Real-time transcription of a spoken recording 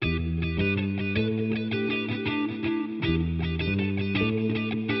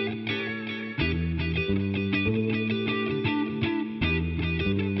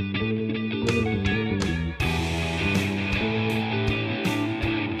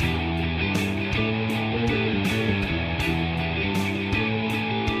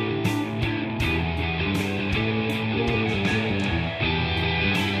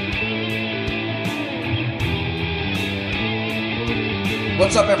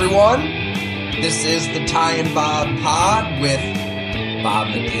What's up, everyone? This is the Ty and Bob Pod with Bob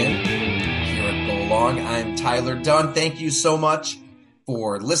McGinn here at Go Long. I'm Tyler Dunn. Thank you so much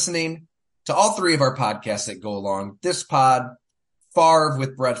for listening to all three of our podcasts that Go Long. This pod, Favre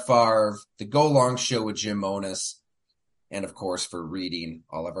with Brett Favre, the Go Long Show with Jim Monos, and of course for reading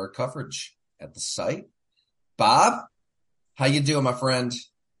all of our coverage at the site. Bob, how you doing, my friend?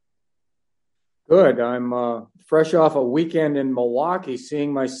 Good. I'm fresh off a weekend in Milwaukee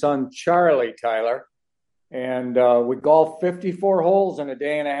seeing my son Charlie, Tyler, and we golfed 54 holes in a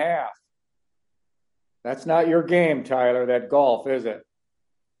day and a half. That's not your game, Tyler, that golf, is it?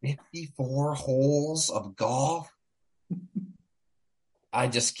 54 holes of golf? I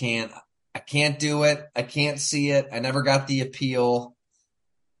just can't. I can't do it. I can't see it. I never got the appeal.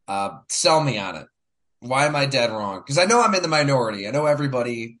 Sell me on it. Why am I dead wrong? Because I know I'm in the minority. I know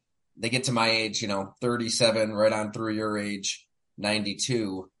everybody, they get to my age, 37, right on through your age,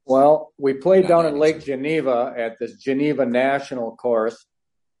 92. Well, we played down in 92. Lake Geneva at this Geneva National Course,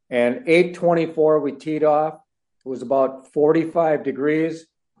 and 8:24 we teed off. It was about 45 degrees,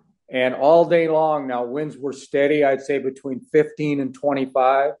 and all day long now winds were steady, I'd say between 15 and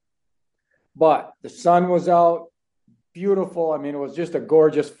 25. But the sun was out, beautiful. I mean, it was just a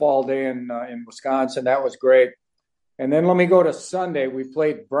gorgeous fall day in Wisconsin. That was great. And then let me go to Sunday. We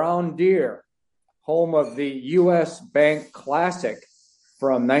played Brown Deer, home of the U.S. Bank Classic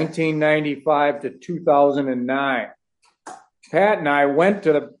from 1995 to 2009. Pat and I went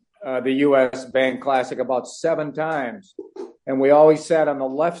to the U.S. Bank Classic about 7 times, and we always sat on the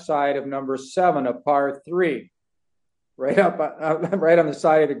left side of number 7, a par 3, right on the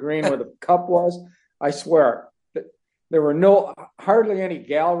side of the green where the cup was. I swear, there were hardly any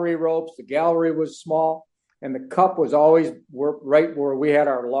gallery ropes. The gallery was small, and the cup was always right where we had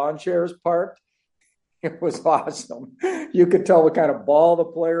our lawn chairs parked. It was awesome. You could tell what kind of ball the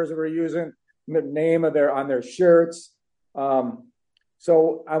players were using, the name on their shirts.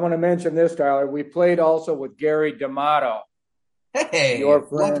 So I want to mention this, Tyler. We played also with Gary D'Amato. Hey, your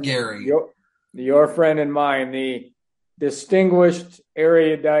friend, love Gary. Your friend and mine, the distinguished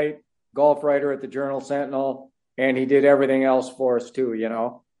erudite golf writer at the Journal-Sentinel, and he did everything else for us too,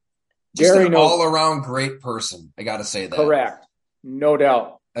 Just Gary an all-around great person, I got to say that. Correct. No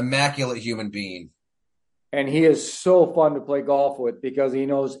doubt. Immaculate human being. And he is so fun to play golf with because he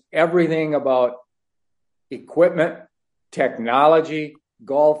knows everything about equipment, technology,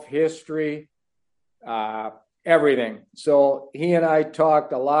 golf history, everything. So he and I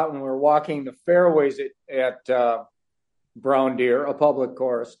talked a lot when we were walking the fairways at Brown Deer, a public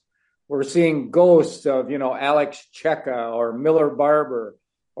course. We're seeing ghosts of, Alex Cheka or Miller Barber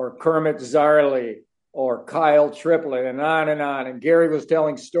or Kermit Zarley or Kyle Triplett and on and on. And Gary was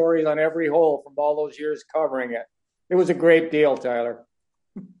telling stories on every hole from all those years covering it. It was a great deal, Tyler.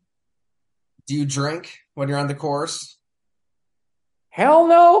 Do you drink when you're on the course? Hell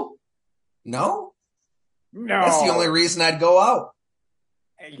no. No? No. That's the only reason I'd go out.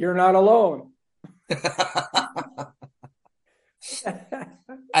 You're not alone.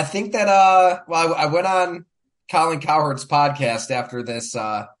 I think that, I went on Colin Cowherd's podcast after this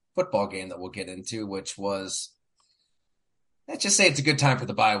football game that we'll get into, which was, let's just say it's a good time for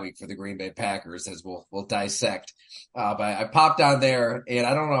the bye week for the Green Bay Packers, as we'll dissect. But I popped on there, and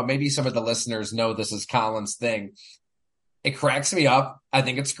I don't know, maybe some of the listeners know this is Colin's thing. It cracks me up. I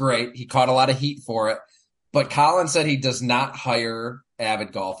think it's great. He caught a lot of heat for it. But Colin said he does not hire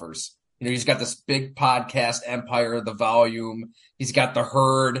avid golfers. He's got this big podcast empire, The Volume. He's got The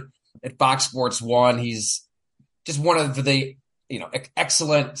Herd at Fox Sports 1. He's just one of the,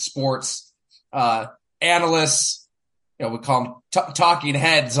 excellent sports analysts. We call him talking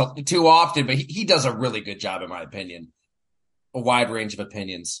heads too often, but he does a really good job, in my opinion. A wide range of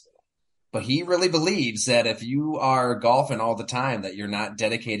opinions. But he really believes that if you are golfing all the time, that you're not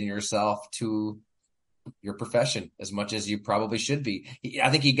dedicating yourself to your profession as much as you probably should be. I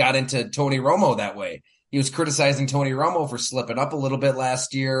think he got into Tony Romo that way. He was criticizing Tony Romo for slipping up a little bit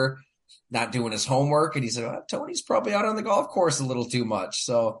last year, not doing his homework. And he said, Tony's probably out on the golf course a little too much.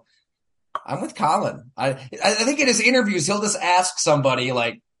 So I'm with Colin. I think in his interviews, he'll just ask somebody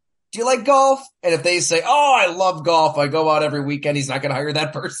like, do you like golf? And if they say, oh, I love golf, I go out every weekend, he's not going to hire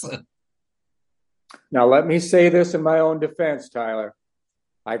that person. Now, let me say this in my own defense, Tyler.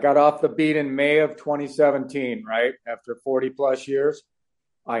 I got off the beat in May of 2017, right? After 40 plus years.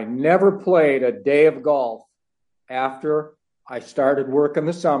 I never played a day of golf after I started work in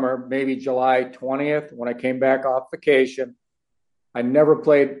the summer, maybe July 20th when I came back off vacation. I never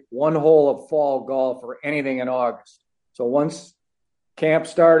played one hole of fall golf or anything in August. So once camp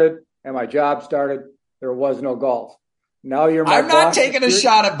started and my job started, there was no golf. Now you're my I'm not boss. taking a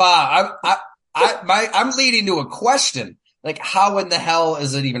shot at Bob. I'm leading to a question. Like, how in the hell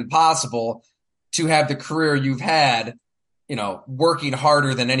is it even possible to have the career you've had, working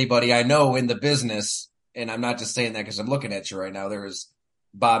harder than anybody I know in the business? And I'm not just saying that because I'm looking at you right now. There is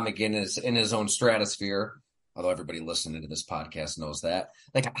Bob McGinnis in his own stratosphere, although everybody listening to this podcast knows that.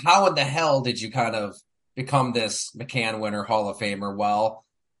 Like, how in the hell did you kind of become this McCann winner, Hall of Famer, while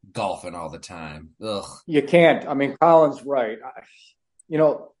golfing all the time? Ugh. You can't. I mean, Colin's right.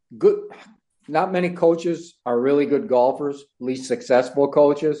 Good. Not many coaches are really good golfers, least successful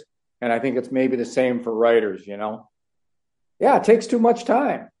coaches. And I think it's maybe the same for writers, Yeah, it takes too much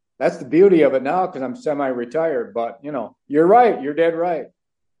time. That's the beauty of it now because I'm semi-retired. But, you're right. You're dead right.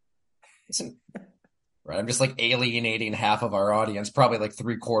 Right. I'm just like alienating half of our audience, probably like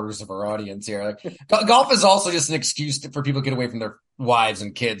 3/4 of our audience here. Like, golf is also just an excuse for people to get away from their wives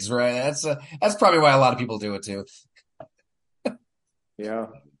and kids, right? That's probably why a lot of people do it too. Yeah.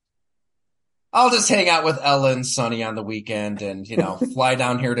 I'll just hang out with Ella and Sonny on the weekend and, fly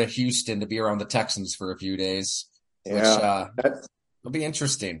down here to Houston to be around the Texans for a few days, which will be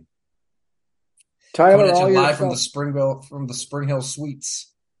interesting. Tyler, all live from the Spring Hill Suites.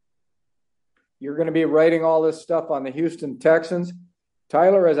 You're going to be writing all this stuff on the Houston Texans.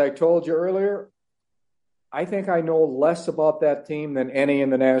 Tyler, as I told you earlier, I think I know less about that team than any in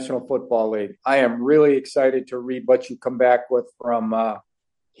the National Football League. I am really excited to read what you come back with from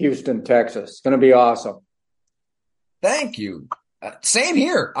Houston, Texas. It's going to be awesome. Thank you. Same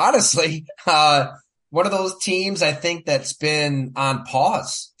here, honestly. One of those teams I think that's been on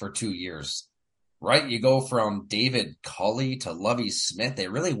pause for 2 years, right? You go from David Culley to Lovie Smith. They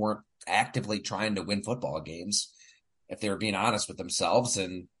really weren't actively trying to win football games, if they were being honest with themselves.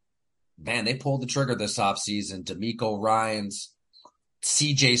 And man, they pulled the trigger this offseason. D'Amico Ryans,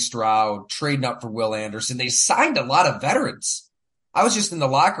 CJ Stroud, trading up for Will Anderson. They signed a lot of veterans. I was just in the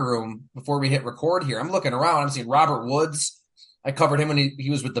locker room before we hit record here. I'm looking around. I'm seeing Robert Woods. I covered him when he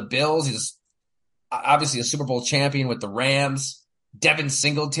was with the Bills. He's obviously a Super Bowl champion with the Rams. Devin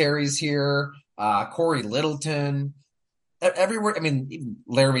Singletary's here. Corey Littleton. Everywhere. I mean, even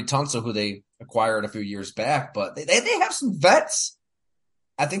Laramie Tunsil, who they acquired a few years back, but they have some vets.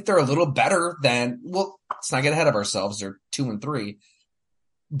 I think they're a little better than, let's not get ahead of ourselves. They're 2-3,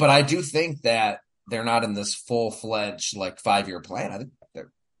 but I do think that they're not in this full-fledged 5-year plan. I think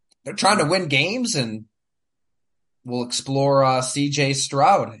they're trying to win games, and we'll explore CJ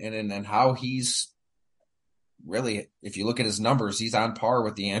Stroud and how he's really, if you look at his numbers, he's on par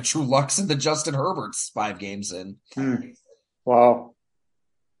with the Andrew Lucks and the Justin Herberts 5 games in. Wow.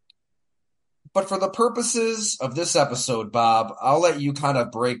 But for the purposes of this episode, Bob, I'll let you kind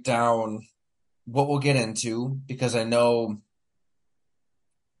of break down what we'll get into, because I know,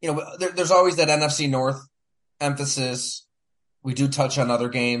 there's always that NFC North emphasis. We do touch on other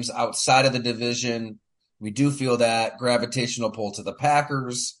games outside of the division. We do feel that gravitational pull to the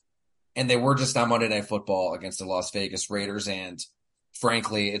Packers, and they were just on Monday Night Football against the Las Vegas Raiders. And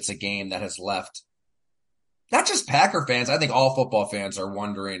frankly, it's a game that has left not just Packer fans. I think all football fans are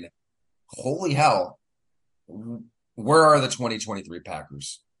wondering, holy hell, where are the 2023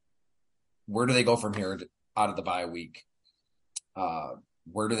 Packers? Where do they go from here out of the bye week?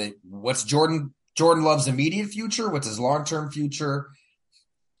 What's Jordan Love's immediate future? What's his long-term future?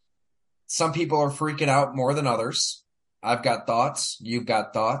 Some people are freaking out more than others. I've got thoughts. You've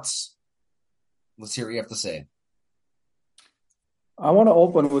got thoughts. Let's hear what you have to say. I want to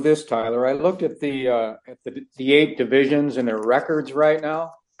open with this, Tyler. I looked at the 8 divisions and their records right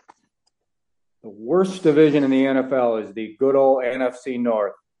now. The worst division in the NFL is the good old NFC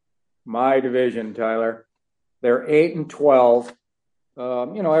North. My division, Tyler. They're 8-12.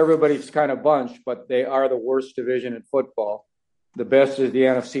 Everybody's kind of bunched, but they are the worst division in football. The best is the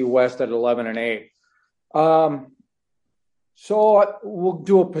NFC West at 11-8. So we'll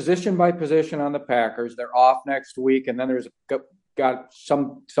do a position by position on the Packers. They're off next week, and then there's got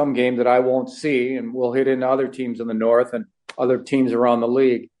some game that I won't see, and we'll hit into other teams in the North and other teams around the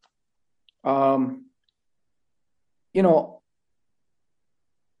league.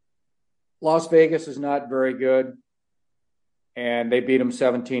 Las Vegas is not very good, and they beat them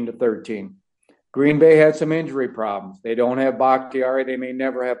 17-13. Green Bay had some injury problems. They don't have Bakhtiari. They may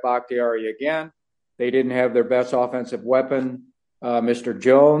never have Bakhtiari again. They didn't have their best offensive weapon, Mr.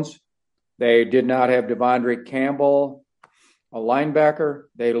 Jones. They did not have Devondre Campbell, a linebacker.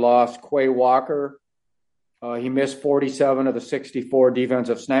 They lost Quay Walker. He missed 47 of the 64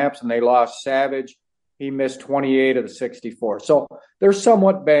 defensive snaps, and they lost Savage. He missed 28 of the 64. So they're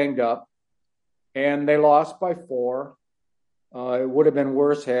somewhat banged up, and they lost by 4. It would have been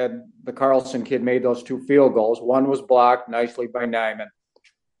worse had the Carlson kid made those 2 field goals. One was blocked nicely by Nyman.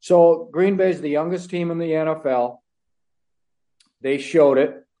 So Green Bay is the youngest team in the NFL. They showed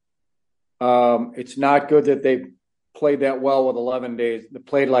it. It's not good that they played that well with 11 days. They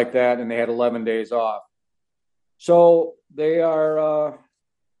played like that and they had 11 days off. So they're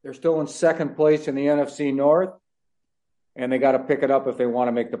still in second place in the NFC North, and they got to pick it up if they want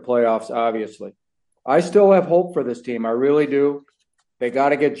to make the playoffs, obviously. I still have hope for this team. I really do. They got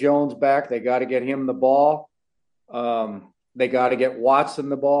to get Jones back. They got to get him the ball. They got to get Watson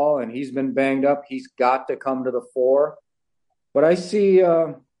the ball, and he's been banged up. He's got to come to the fore. But I see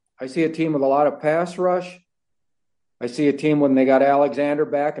a team with a lot of pass rush. I see a team when they got Alexander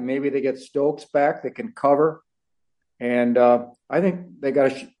back, and maybe they get Stokes back that can cover. And I think they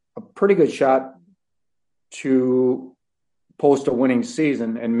got a pretty good shot to post a winning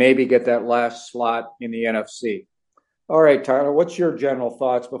season and maybe get that last slot in the NFC. All right, Tyler, what's your general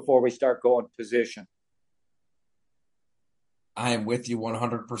thoughts before we start going position? I am with you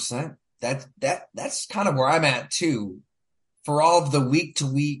 100%. That's kind of where I'm at too. For all of the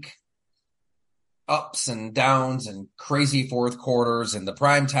week-to-week ups and downs and crazy fourth quarters and the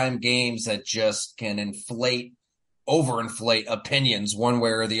primetime games that just can overinflate opinions one way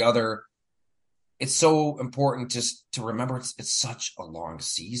or the other, it's so important just to remember it's such a long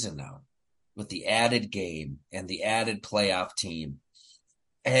season now with the added game and the added playoff team.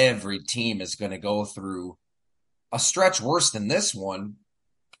 Every team is going to go through a stretch worse than this one.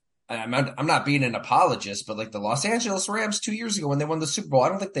 I'm not being an apologist, but like the Los Angeles Rams 2 years ago when they won the Super Bowl, I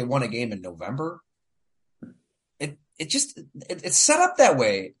don't think they won a game in November. It's set up that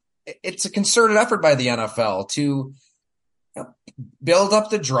way. It's a concerted effort by the NFL to build up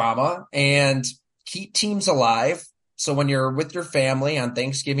the drama and keep teams alive. So when you're with your family on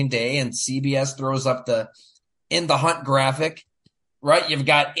Thanksgiving Day and CBS throws up the in the hunt graphic, right? You've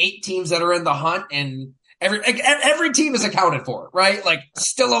got 8 teams that are in the hunt and every team is accounted for, right? Like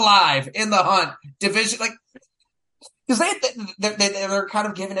still alive in the hunt division, like because they're kind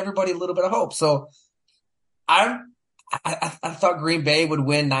of giving everybody a little bit of hope. So I thought Green Bay would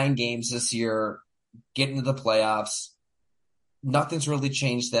win 9 games this year, get into the playoffs. Nothing's really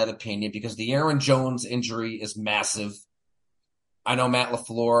changed that opinion because the Aaron Jones injury is massive. I know Matt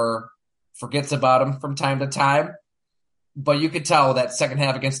LaFleur forgets about him from time to time, but you could tell that second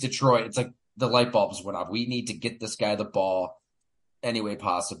half against Detroit, it's like the light bulbs went off. We need to get this guy the ball any way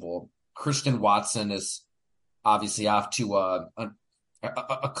possible. Christian Watson is obviously off to a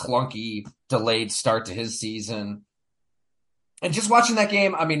clunky, delayed start to his season. And just watching that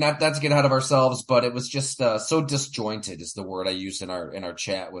game, I mean, not to get ahead of ourselves, but it was just so disjointed is the word I used in our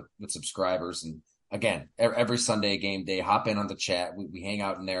chat with subscribers. And again, every Sunday game day, hop in on the chat. We hang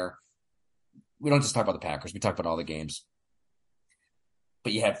out in there. We don't just talk about the Packers. We talk about all the games.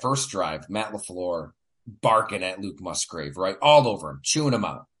 But you had first drive, Matt LaFleur barking at Luke Musgrave, right? All over him, chewing him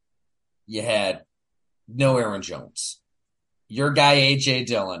out. You had no Aaron Jones. Your guy, A.J.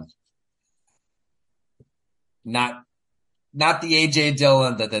 Dillon. Not the A.J.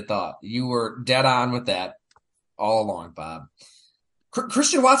 Dillon that they thought. You were dead on with that all along, Bob.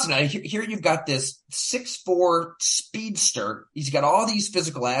 Christian Watson, here you've got this 6'4" speedster. He's got all these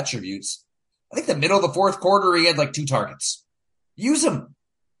physical attributes. I think the middle of the fourth quarter, he had like 2 targets. Use him.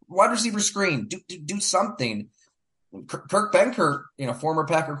 Wide receiver screen. Do something. Kirk Benkert, former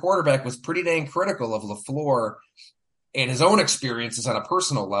Packer quarterback, was pretty dang critical of LaFleur and his own experiences on a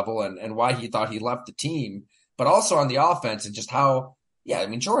personal level and why he thought he left the team, but also on the offense and just how,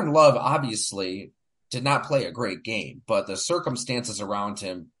 Jordan Love obviously did not play a great game, but the circumstances around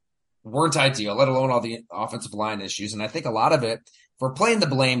him weren't ideal, let alone all the offensive line issues. And I think a lot of it, if we're playing the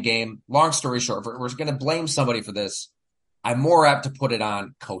blame game, long story short, if we're going to blame somebody for this, I'm more apt to put it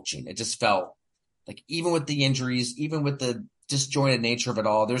on coaching. It just felt like even with the injuries, even with the disjointed nature of it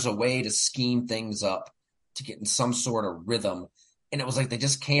all, there's a way to scheme things up to get in some sort of rhythm. And it was like they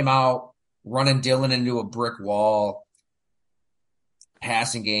just came out running Dillon into a brick wall.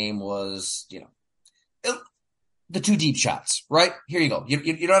 Passing game was, the 2 deep shots, right? Here you go.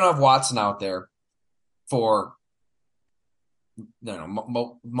 You don't have Watson out there for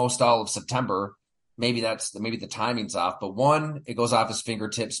most all of September. Maybe the timing's off, but one, it goes off his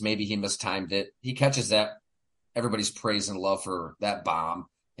fingertips. Maybe he mistimed it. He catches that. Everybody's praise and love for that bomb.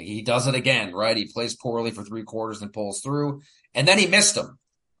 He does it again, right? He plays poorly for 3 quarters and pulls through, and then he missed him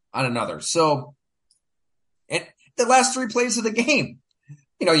on another. So, and the last 3 plays of the game,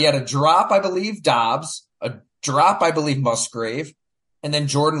 you had a drop, I believe, Dobbs, a drop, I believe, Musgrave, and then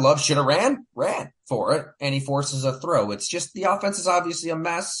Jordan Love should have ran for it, and he forces a throw. It's just the offense is obviously a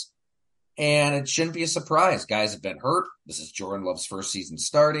mess. and it shouldn't be a surprise. Guys have been hurt. This is Jordan Love's first season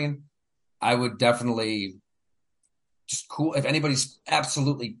starting. I would definitely just cool if anybody's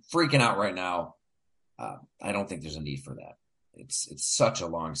absolutely freaking out right now. I don't think there's a need for that. It's such a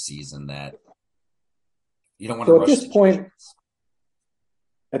long season that you don't want to So rush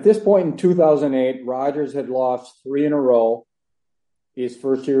at this point in 2008, Rodgers had lost 3 in a row his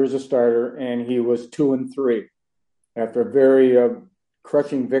first year as a starter, and he was 2-3 after a very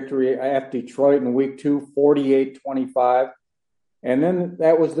crushing victory at Detroit in week 2, 48-25. And then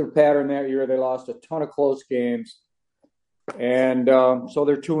that was their pattern that year. They lost a ton of close games. And so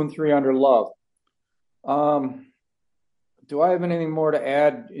they're 2-3 under Love. Do I have anything more to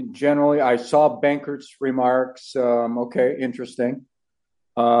add generally? I saw Bankert's remarks. Okay, interesting.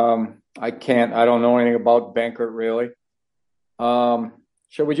 I don't know anything about Bankert really.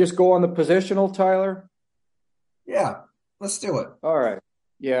 Shall we just go on the positional, Tyler? Yeah, let's do it. All right.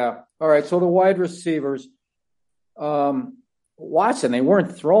 Yeah. All right. So the wide receivers, Watson, they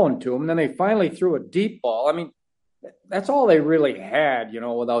weren't throwing to him. Then they finally threw a deep ball. I mean, that's all they really had,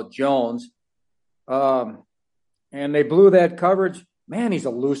 without Jones. And they blew that coverage. Man, he's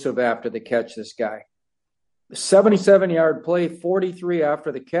elusive after the catch, this guy. 77-yard play, 43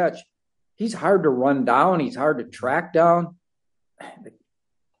 after the catch. He's hard to run down. He's hard to track down.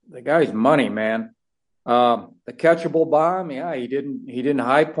 The guy's money, man. The catchable bomb, yeah, he didn't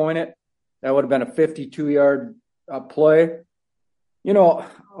high point it. That would have been a 52-yard play. I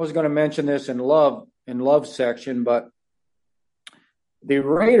was going to mention this in Love's section, but the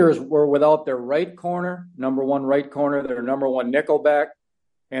Raiders were without their right corner, number one right corner, their number one nickelback.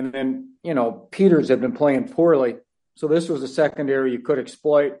 And then, Peters had been playing poorly. So this was a secondary you could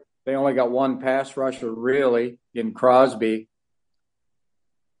exploit. They only got one pass rusher, really, in Crosby.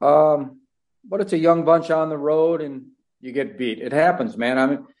 But it's a young bunch on the road, and you get beat. It happens, man. I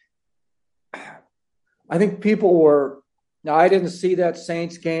mean, I think people were – now, I didn't see that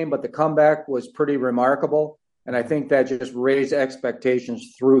Saints game, but the comeback was pretty remarkable. And I think that just raised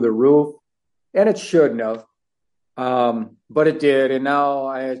expectations through the roof. And it shouldn't have. But it did. And now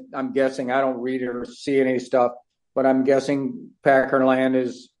I'm guessing, I don't read or see any stuff, but I'm guessing Packerland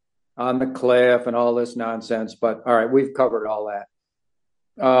is on the cliff and all this nonsense. But all right, we've covered all that.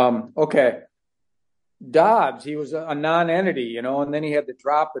 Okay. Dobbs, he was a non-entity, and then he had the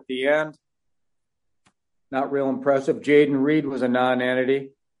drop at the end. Not real impressive. Jaden Reed was a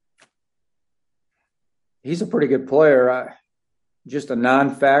non-entity. He's a pretty good player. Just a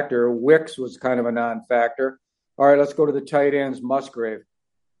non-factor. Wicks was kind of a non-factor. All right, let's go to the tight ends. Musgrave.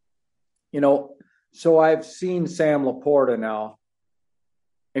 So I've seen Sam Laporta now,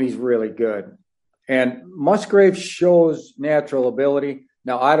 and he's really good. And Musgrave shows natural ability.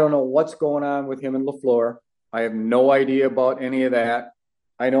 Now, I don't know what's going on with him and LaFleur. I have no idea about any of that.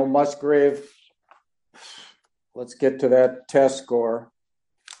 I know Musgrave, let's get to that test score.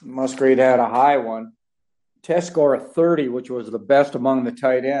 Musgrave had a high one. Test score of 30, which was the best among the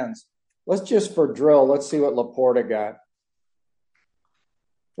tight ends. Let's just for drill, let's see what Laporta got.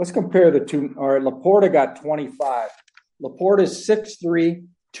 Let's compare the two. All right, Laporta got 25. Laporta's 6'3",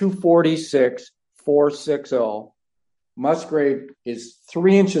 246, 460. Musgrave is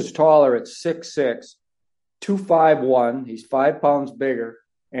 3 inches taller at 6'6", 251. He's 5 pounds bigger,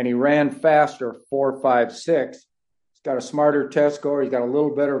 and he ran faster, 4.56. He's got a smarter test score. He's got a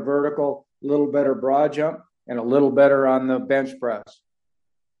little better vertical, a little better broad jump, and a little better on the bench press.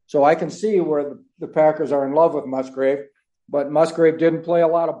 So I can see where the Packers are in love with Musgrave, but Musgrave didn't play a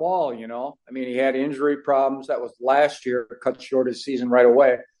lot of ball, I mean, he had injury problems. That was last year, cut short his season right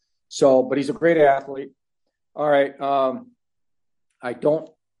away. So, but he's a great athlete. All right. I don't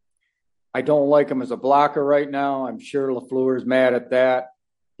like him as a blocker right now. I'm sure LaFleur is mad at that.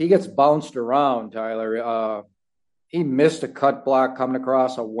 He gets bounced around, Tyler. He missed a cut block coming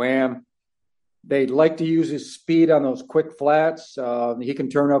across a wham. They like to use his speed on those quick flats. He can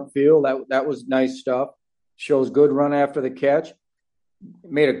turn upfield. That was nice stuff. Shows good run after the catch.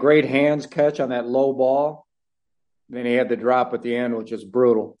 Made a great hands catch on that low ball. Then he had the drop at the end, which is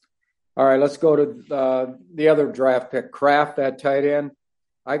brutal. All right, let's go to the other draft pick, Kraft, that tight end.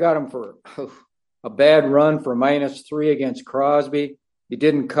 I got him for a bad run for -3 against Crosby. He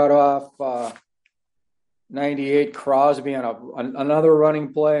didn't cut off 98 Crosby on another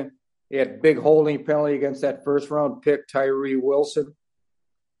running play. He had a big holding penalty against that first-round pick, Tyree Wilson.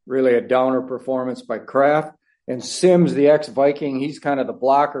 Really a downer performance by Kraft. And Sims, the ex-Viking, he's kind of the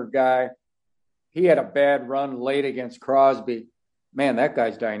blocker guy. He had a bad run late against Crosby. Man, that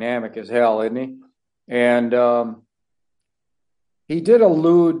guy's dynamic as hell, isn't he? And he did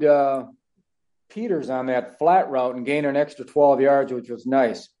elude Peters on that flat route and gain an extra 12 yards, which was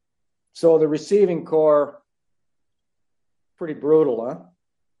nice. So the receiving core, pretty brutal,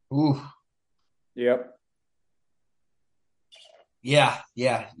 huh? Ooh, Yep. yeah.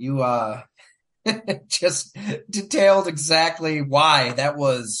 You just detailed exactly why it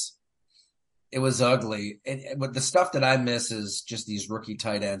was ugly. But the stuff that I miss is just these rookie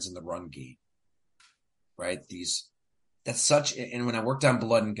tight ends in the run game, right? That's such. And when I worked on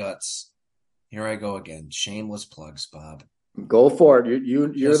Blood and Guts, here I go again. Shameless plugs, Bob. Go for it. You're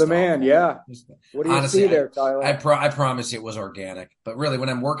Just the man. awful. Yeah. Just, What do you honestly, see there, Tyler? I promise it was organic. But really, when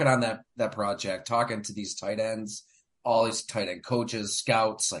I'm working on that project, talking to these tight ends, all these tight end coaches,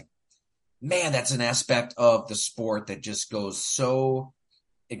 scouts, like, man, that's an aspect of the sport that just goes so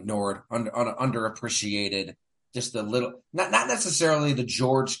ignored, underappreciated. Just the little, not necessarily the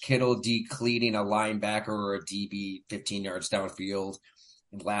George Kittle decleating a linebacker or a DB 15 yards downfield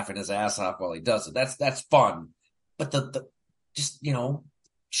and laughing his ass off while he does it. That's fun. But the just,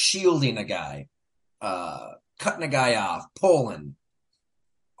 shielding a guy, cutting a guy off, pulling,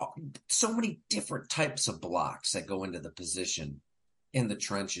 so many different types of blocks that go into the position in the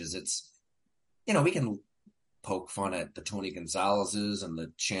trenches. It's, we can poke fun at the Tony Gonzalez's and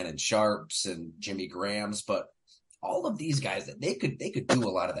the Shannon Sharps and Jimmy Grahams, but all of these guys that they could do a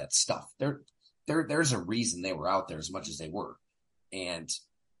lot of that stuff. There's a reason they were out there as much as they were. And,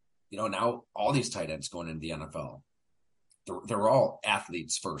 now all these tight ends going into the NFL, they're all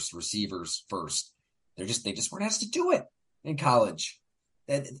athletes first, receivers first. They just weren't asked to do it in college.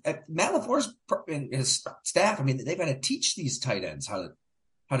 Matt LaFleur's and his staff, I mean, they've got to teach these tight ends how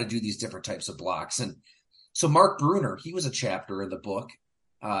to do these different types of blocks. And so Mark Bruner, he was a chapter in the book.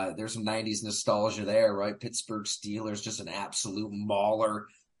 There's some 90s nostalgia there, right? Pittsburgh Steelers, just an absolute mauler.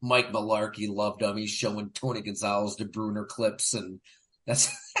 Mike Mularkey loved him. He's showing Tony Gonzalez to Bruner clips, and that's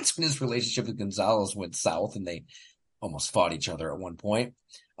when his relationship with Gonzalez went south, and they almost fought each other at one point.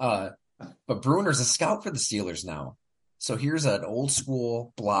 But Bruner's a scout for the Steelers now. So here's an old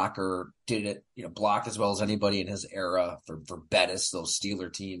school blocker, did it, blocked as well as anybody in his era for Bettis, those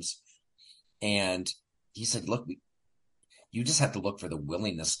Steeler teams. And he said, look, you just have to look for the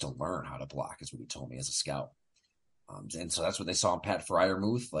willingness to learn how to block, is what he told me as a scout. And so that's what they saw in Pat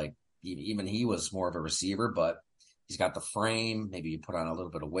Freiermuth. Like, even he was more of a receiver, but he's got the frame. Maybe you put on a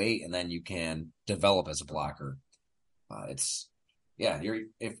little bit of weight, and then you can develop as a blocker.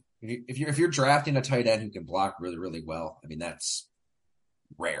 If you're drafting a tight end who can block really, really well, I mean, that's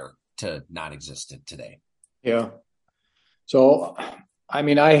rare to non-existent today. Yeah. So, I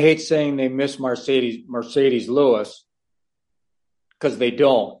mean, I hate saying they miss Mercedes Lewis, because they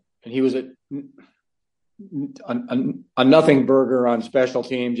don't. And he was a nothing burger on special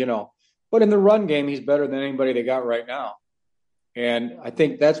teams, But in the run game, he's better than anybody they got right now. And I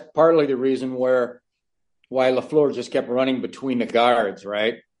think that's partly the reason why LaFleur just kept running between the guards,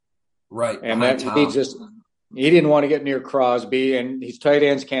 right? Right. And that he didn't want to get near Crosby, and his tight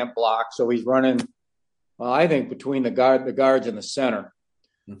ends can't block, so he's running, I think, between the guards and the center.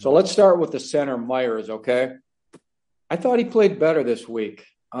 Mm-hmm. So let's start with the center, Myers, okay? I thought he played better this week.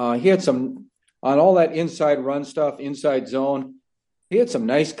 He had some, on all that inside run stuff, inside zone, he had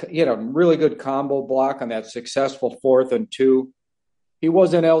a really good combo block on that successful 4th and 2. He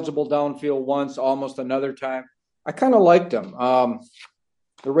was ineligible downfield once, almost another time. I kind of liked him.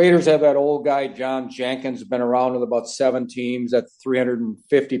 The Raiders have that old guy, John Jenkins, been around with about 7 teams, that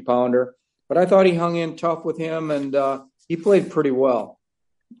 350-pounder. But I thought he hung in tough with him, and he played pretty well.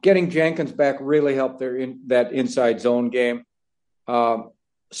 Getting Jenkins back really helped in that inside zone game.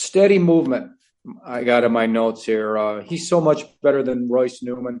 Steady movement, I got in my notes here. He's so much better than Royce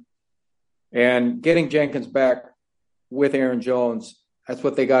Newman. And getting Jenkins back with Aaron Jones, that's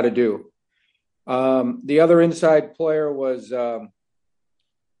what they got to do. The other inside player was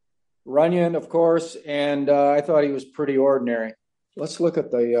Runyon, of course, and I thought he was pretty ordinary. Let's look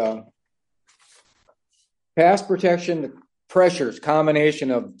at the pass protection pressures,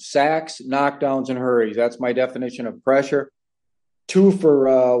 combination of sacks, knockdowns, and hurries. That's my definition of pressure. 2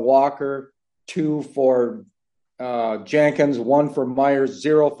 for Walker, 2 for Jenkins, 1 for Myers,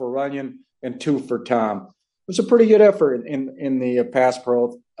 0 for Runyon, and 2 for Tom. It was a pretty good effort in the pass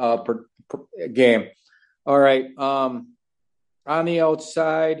pro game. All right. On the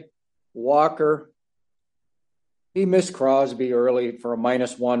outside, Walker, he missed Crosby early for a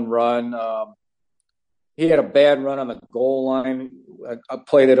 -1 run. He had a bad run on the goal line, a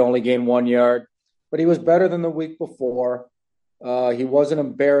play that only gained 1 yard, but he was better than the week before. He wasn't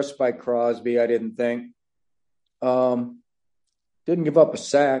embarrassed by Crosby, I didn't think. Didn't give up a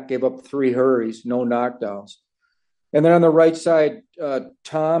sack, gave up 3 hurries, no knockdowns. And then on the right side,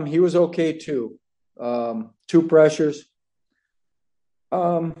 Tom, he was okay too. 2 pressures.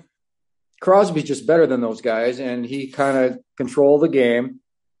 Crosby's just better than those guys, and he kind of controlled the game.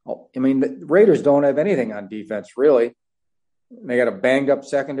 I mean, the Raiders don't have anything on defense, really. They got a banged-up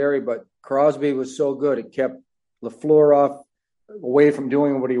secondary, but Crosby was so good. It kept LaFleur away from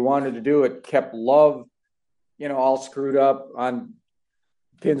doing what he wanted to do. It kept Love, all screwed up on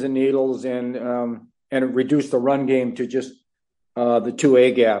pins and needles, and it reduced the run game to just the two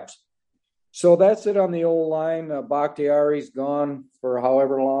A gaps. So that's it on the old line. Bakhtiari's gone for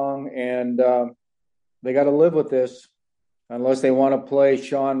however long, and they got to live with this unless they want to play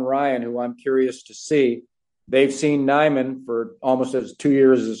Sean Ryan, who I'm curious to see. They've seen Nyman for almost 2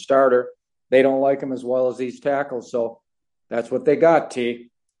 years as a starter. They don't like him as well as these tackles, so that's what they got,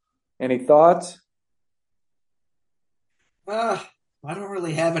 T. Any thoughts? I don't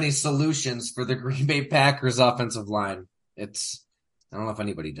really have any solutions for the Green Bay Packers offensive line. I don't know if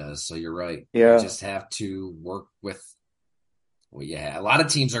anybody does, so you're right. Yeah. You just have to work with what you have. A lot of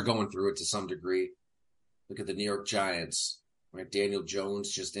teams are going through it to some degree. Look at the New York Giants, right? Daniel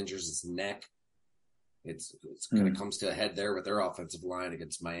Jones just injures his neck. It's kind of comes to a head there with their offensive line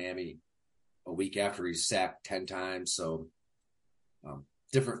against Miami a week after he's sacked 10 times. So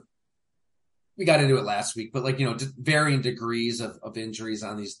different. We got into it last week, but varying degrees of injuries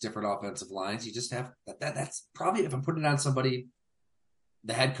on these different offensive lines. You just have that's probably, if I'm putting it on somebody,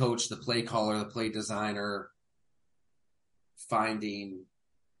 the head coach, the play caller, the play designer, finding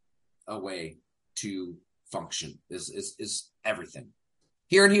a way to function is everything.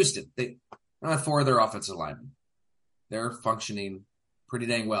 Here in Houston, they have 4 of their offensive linemen. They're functioning pretty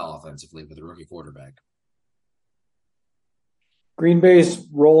dang well offensively with a rookie quarterback. Green Bay's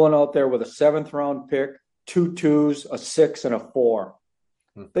rolling out there with a 7th round pick, 2 2s, a 6, and a 4.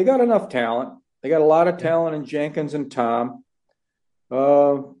 They got enough talent. They got a lot of talent in Jenkins and Tom.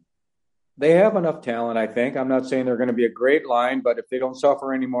 They have enough talent, I think. I'm not saying they're going to be a great line, but if they don't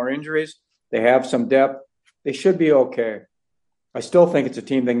suffer any more injuries, they have some depth. They should be okay. I still think it's a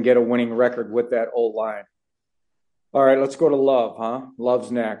team that can get a winning record with that old line. All right, let's go to Love, huh? Love's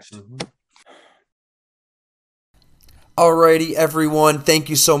next. Alrighty, everyone. Thank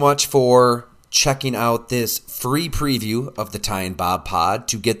you so much for checking out this free preview of the Ty and Bob pod.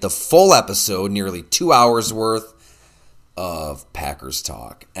 To get the full episode, nearly 2 hours worth of Packers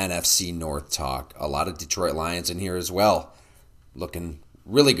talk, NFC North talk, a lot of Detroit Lions in here as well. Looking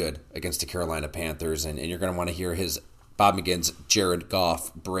really good against the Carolina Panthers, and you're going to want to hear Bob McGinn's Jared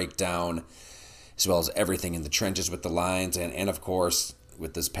Goff breakdown, as well as everything in the trenches with the Lions, and of course,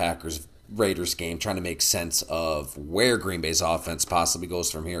 with this Packers-Raiders game, trying to make sense of where Green Bay's offense possibly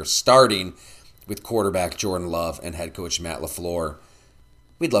goes from here, starting with quarterback Jordan Love and head coach Matt LaFleur.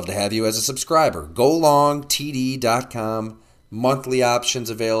 We'd love to have you as a subscriber. GoLongTD.com. Monthly options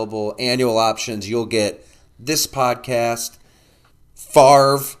available, annual options. You'll get this podcast,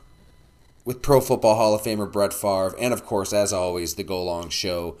 Favre with Pro Football Hall of Famer Brett Favre, and of course, as always, the Go Long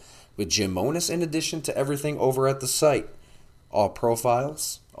Show with Jim Monis, in addition to everything over at the site. All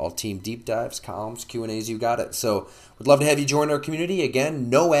profiles, all team deep dives, columns, Q&As, you got it. So we'd love to have you join our community. Again,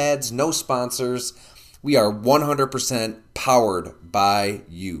 no ads, no sponsors. We are 100% powered by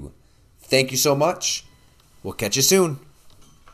you. Thank you so much. We'll catch you soon.